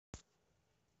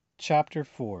Chapter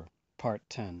 4, Part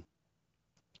 10.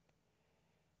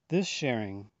 This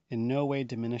sharing in no way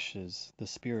diminishes the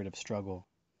spirit of struggle,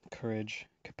 courage,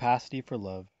 capacity for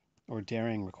love, or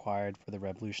daring required for the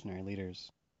revolutionary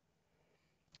leaders.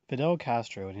 Fidel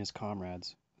Castro and his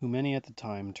comrades, who many at the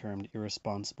time termed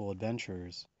irresponsible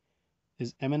adventurers,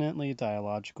 is eminently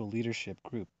dialogical leadership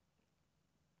group,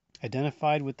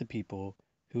 identified with the people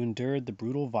who endured the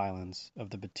brutal violence of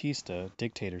the Batista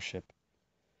dictatorship.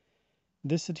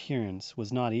 This adherence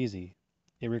was not easy.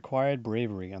 It required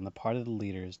bravery on the part of the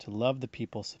leaders to love the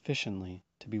people sufficiently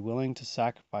to be willing to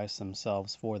sacrifice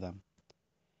themselves for them.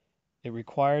 It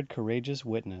required courageous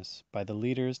witness by the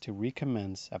leaders to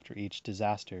recommence after each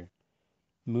disaster,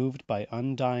 moved by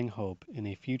undying hope in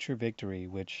a future victory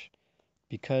which,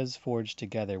 because forged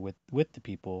together with the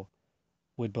people,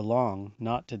 would belong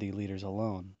not to the leaders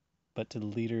alone, but to the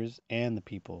leaders and the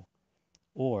people,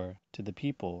 or to the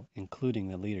people including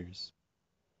the leaders.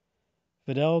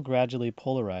 Fidel gradually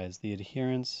polarized the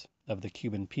adherents of the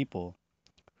Cuban people,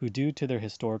 who, due to their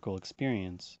historical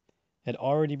experience, had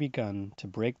already begun to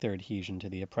break their adhesion to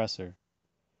the oppressor.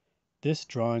 This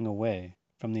drawing away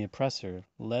from the oppressor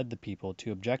led the people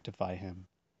to objectify him,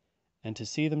 and to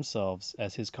see themselves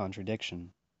as his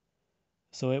contradiction.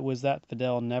 So it was that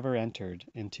Fidel never entered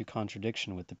into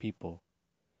contradiction with the people.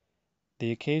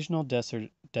 The occasional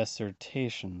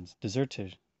desertions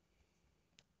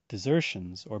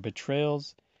or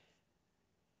betrayals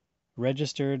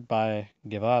registered by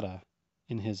Guevara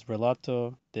in his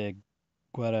Relato de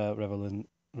Guerra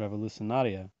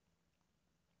Revolucionaria,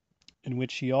 in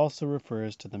which he also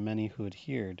refers to the many who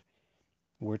adhered,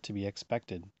 were to be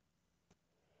expected.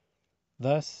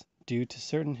 Thus, due to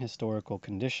certain historical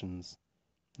conditions,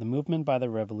 the movement by the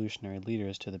revolutionary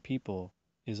leaders to the people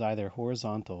is either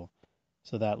horizontal,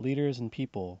 so that leaders and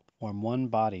people form one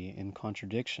body in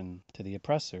contradiction to the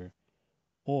oppressor,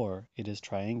 or it is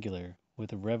triangular,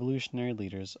 with the revolutionary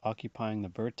leaders occupying the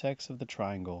vertex of the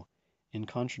triangle in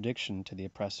contradiction to the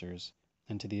oppressors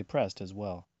and to the oppressed as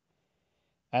well.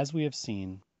 As we have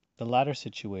seen, the latter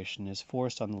situation is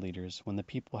forced on the leaders when the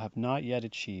people have not yet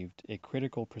achieved a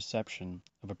critical perception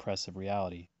of oppressive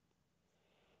reality.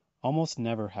 Almost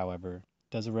never, however,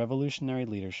 does a revolutionary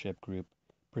leadership group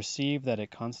perceive that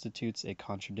it constitutes a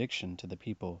contradiction to the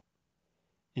people.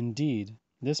 Indeed,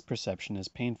 this perception is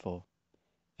painful,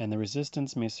 and the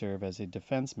resistance may serve as a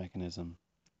defense mechanism.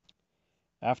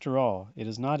 After all, it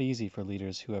is not easy for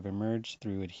leaders who have emerged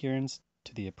through adherence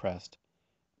to the oppressed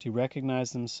to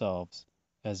recognize themselves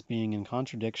as being in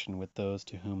contradiction with those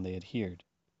to whom they adhered.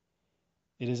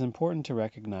 It is important to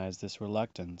recognize this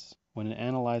reluctance when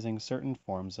analyzing certain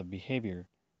forms of behavior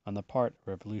on the part of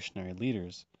revolutionary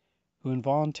leaders who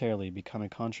involuntarily become a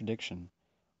contradiction,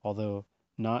 although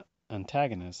not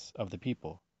antagonists of the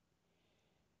people.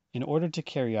 In order to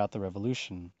carry out the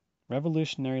revolution,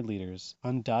 revolutionary leaders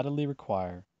undoubtedly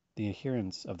require the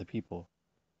adherence of the people.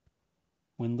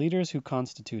 When leaders who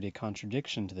constitute a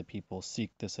contradiction to the people seek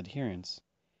this adherence,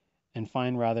 and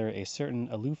find rather a certain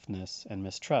aloofness and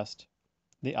mistrust,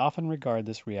 they often regard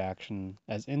this reaction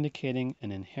as indicating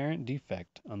an inherent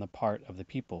defect on the part of the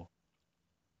people.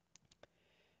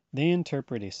 They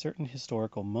interpret a certain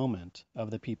historical moment of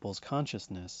the people's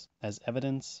consciousness as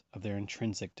evidence of their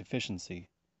intrinsic deficiency.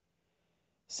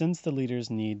 Since the leaders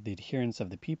need the adherence of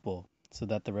the people so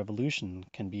that the revolution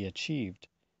can be achieved,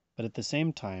 but at the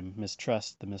same time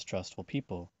mistrust the mistrustful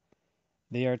people,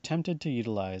 they are tempted to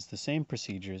utilize the same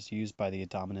procedures used by the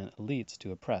dominant elites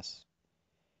to oppress.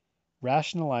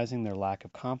 Rationalizing their lack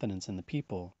of confidence in the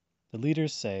people, the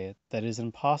leaders say that it is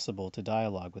impossible to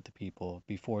dialogue with the people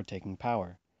before taking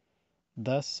power,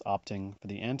 thus opting for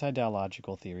the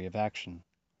anti-dialogical theory of action.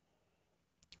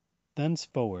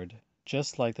 Thenceforward,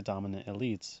 just like the dominant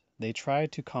elites, they try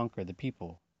to conquer the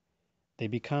people. They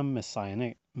become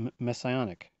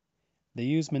messianic. They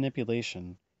use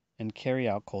manipulation and carry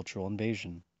out cultural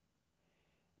invasion.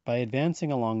 By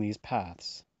advancing along these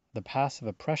paths, the paths of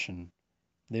oppression,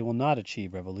 they will not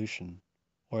achieve revolution,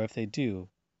 or if they do,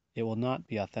 it will not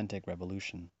be authentic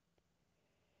revolution.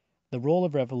 The role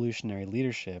of revolutionary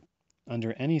leadership,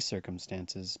 under any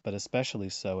circumstances, but especially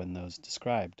so in those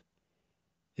described,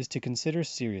 is to consider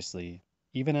seriously,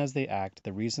 even as they act,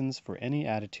 the reasons for any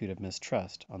attitude of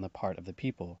mistrust on the part of the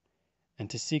people, and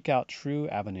to seek out true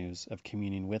avenues of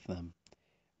communion with them,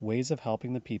 ways of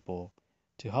helping the people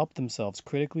to help themselves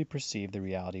critically perceive the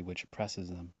reality which oppresses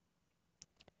them.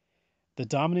 The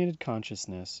dominated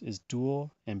consciousness is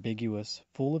dual, ambiguous,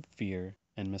 full of fear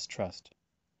and mistrust.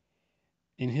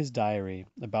 In his diary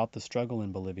about the struggle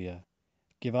in Bolivia,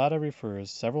 Guevara refers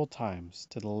several times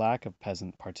to the lack of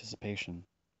peasant participation.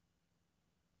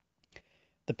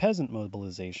 The peasant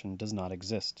mobilization does not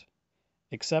exist,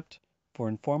 except for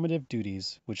informative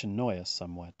duties which annoy us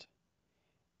somewhat.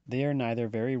 They are neither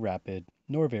very rapid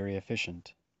nor very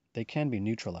efficient. They can be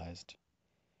neutralized.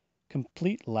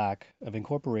 Complete lack of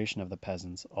incorporation of the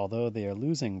peasants, although they are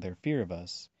losing their fear of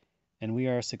us, and we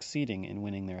are succeeding in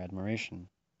winning their admiration.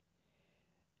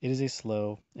 It is a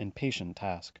slow and patient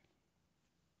task.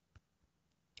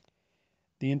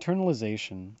 The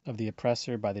internalization of the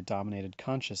oppressor by the dominated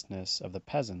consciousness of the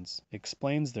peasants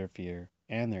explains their fear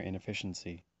and their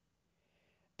inefficiency.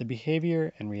 The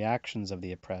behavior and reactions of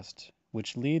the oppressed,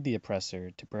 which lead the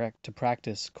oppressor to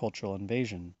practice cultural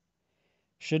invasion,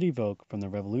 should evoke from the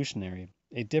revolutionary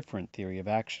a different theory of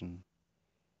action.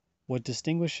 What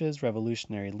distinguishes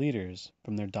revolutionary leaders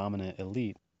from their dominant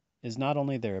elite is not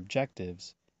only their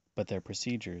objectives, but their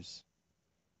procedures.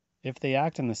 If they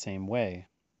act in the same way,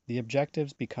 the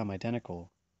objectives become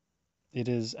identical. It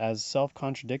is as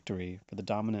self-contradictory for the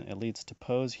dominant elites to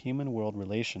pose human-world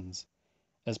relations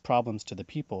as problems to the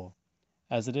people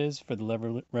as it is for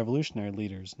the revolutionary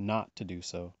leaders not to do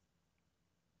so.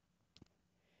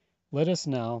 Let us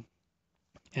now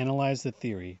analyze the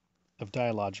theory of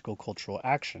dialogical cultural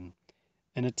action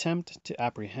and attempt to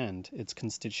apprehend its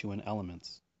constituent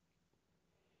elements.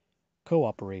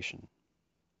 Cooperation.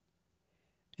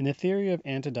 In the theory of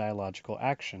anti-dialogical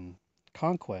action,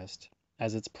 conquest,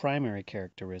 as its primary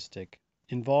characteristic,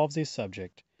 involves a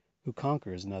subject who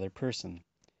conquers another person,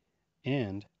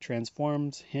 and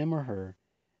transforms him or her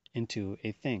into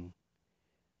a thing.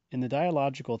 In the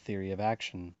dialogical theory of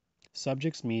action,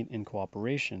 subjects meet in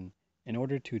cooperation in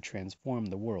order to transform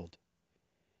the world.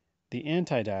 The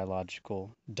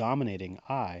anti-dialogical, dominating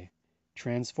I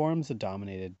transforms the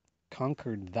dominated,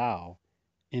 conquered thou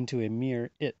into a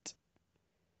mere it.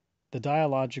 The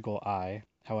dialogical I,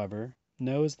 however,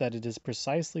 knows that it is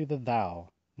precisely the thou,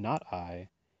 not I,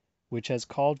 which has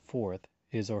called forth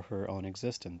his or her own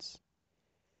existence.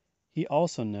 He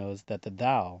also knows that the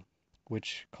thou,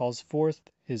 which calls forth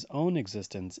his own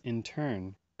existence in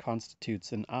turn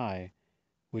constitutes an I,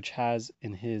 which has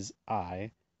in his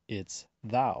I its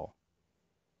thou.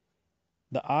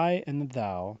 The I and the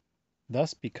thou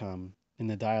thus become, in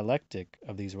the dialectic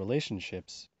of these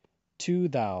relationships, two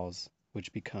thous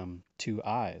which become two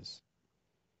I's.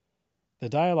 The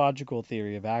dialogical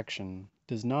theory of action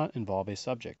does not involve a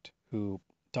subject, who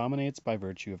dominates by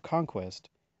virtue of conquest,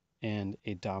 and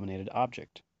a dominated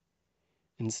object.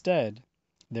 Instead,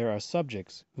 there are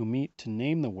subjects who meet to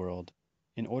name the world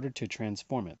in order to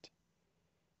transform it.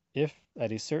 If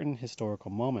at a certain historical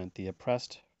moment the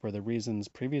oppressed, for the reasons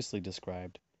previously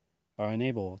described, are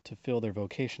unable to fill their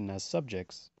vocation as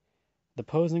subjects, the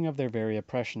posing of their very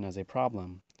oppression as a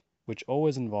problem, which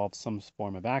always involves some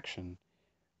form of action,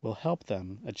 will help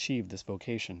them achieve this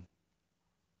vocation.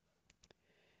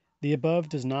 The above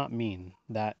does not mean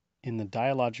that in the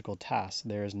dialogical task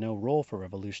there is no role for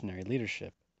revolutionary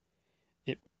leadership.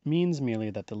 It means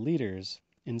merely that the leaders,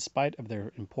 in spite of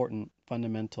their important,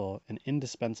 fundamental, and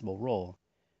indispensable role,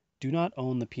 do not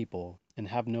own the people and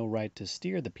have no right to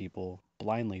steer the people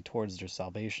blindly towards their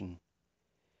salvation.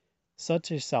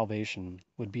 Such a salvation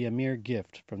would be a mere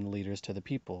gift from the leaders to the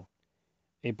people,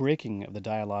 a breaking of the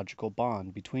dialogical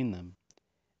bond between them,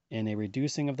 and a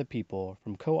reducing of the people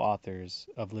from co-authors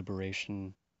of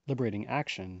liberating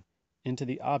action into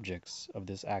the objects of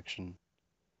this action.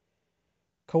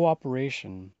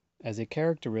 Cooperation, as a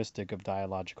characteristic of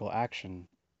dialogical action,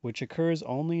 which occurs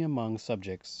only among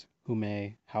subjects who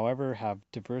may, however, have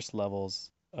diverse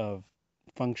levels of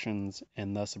functions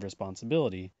and thus of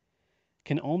responsibility,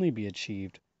 can only be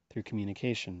achieved through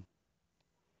communication.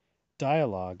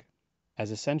 Dialogue,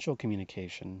 as essential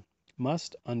communication,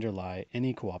 must underlie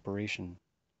any cooperation.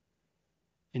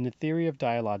 In the theory of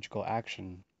dialogical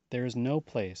action, there is no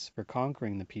place for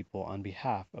conquering the people on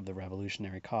behalf of the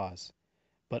revolutionary cause,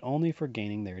 but only for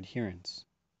gaining their adherence.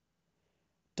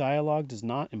 Dialogue does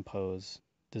not impose,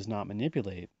 does not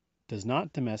manipulate, does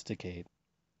not domesticate,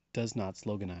 does not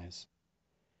sloganize.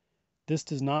 This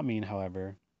does not mean,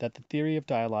 however, that the theory of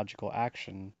dialogical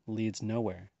action leads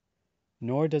nowhere,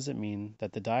 nor does it mean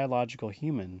that the dialogical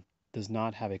human does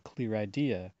not have a clear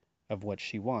idea of what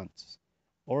she wants,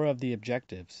 or of the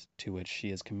objectives to which she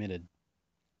is committed.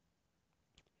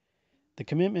 The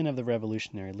commitment of the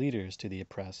revolutionary leaders to the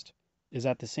oppressed is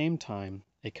at the same time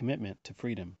a commitment to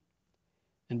freedom,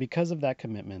 and because of that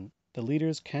commitment, the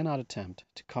leaders cannot attempt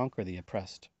to conquer the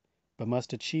oppressed, but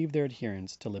must achieve their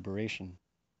adherence to liberation.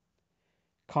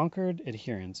 Conquered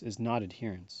adherence is not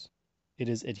adherence, it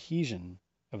is adhesion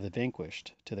of the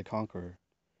vanquished to the conqueror,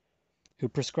 who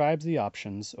prescribes the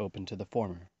options open to the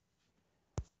former.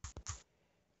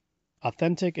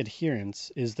 Authentic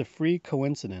adherence is the free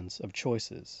coincidence of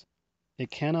choices.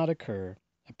 It cannot occur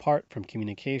apart from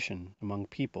communication among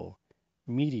people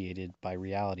mediated by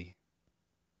reality.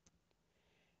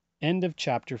 End of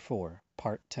chapter 4,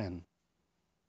 part 10.